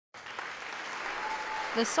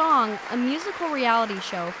The Song, a musical reality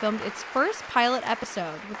show, filmed its first pilot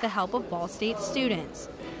episode with the help of Ball State students.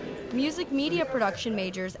 Music media production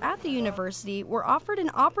majors at the university were offered an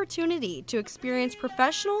opportunity to experience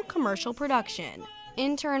professional commercial production.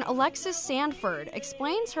 Intern Alexis Sanford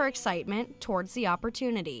explains her excitement towards the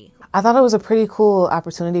opportunity. I thought it was a pretty cool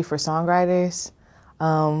opportunity for songwriters.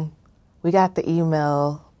 We got the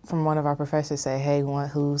email from one of our professors say, hey,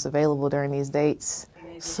 who's available during these dates?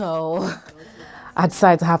 So I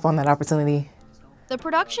decided to hop on that opportunity. The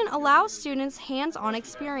production allows students hands-on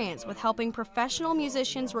experience with helping professional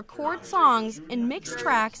musicians record songs and mix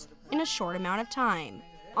tracks in a short amount of time.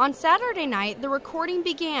 On Saturday night, the recording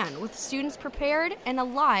began with students prepared and a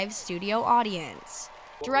live studio audience.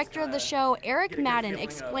 Director of the show, Eric Madden,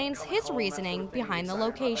 explains his reasoning behind the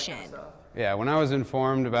location. Yeah, when I was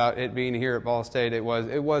informed about it being here at Ball State, it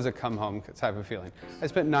was a come-home type of feeling. I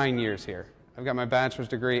spent 9 years here. I've got my bachelor's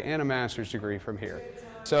degree and a master's degree from here.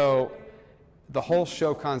 So the whole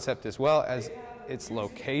show concept, as well as its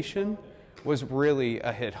location, was really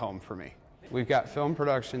a hit home for me. We've got film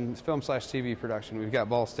production, film/TV production, we've got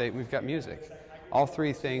Ball State, we've got music. All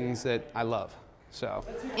three things that I love. So.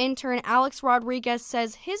 Intern Alex Rodriguez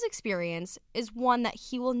says his experience is one that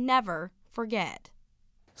he will never forget.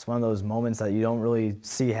 It's one of those moments that you don't really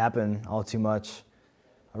see happen all too much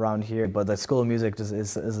around here, but the School of Music just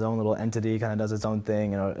is its own little entity, kind of does its own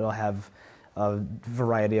thing, and it'll have a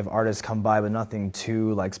variety of artists come by, but nothing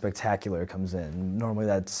too like spectacular comes in. Normally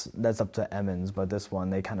that's up to Emmons, but this one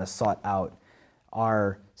they kind of sought out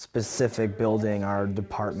our specific building, our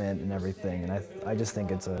department, and everything, and I just think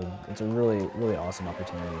it's a really, really awesome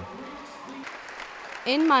opportunity.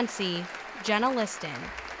 In Muncie, Jenna Liston,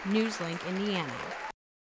 NewsLink, Indiana.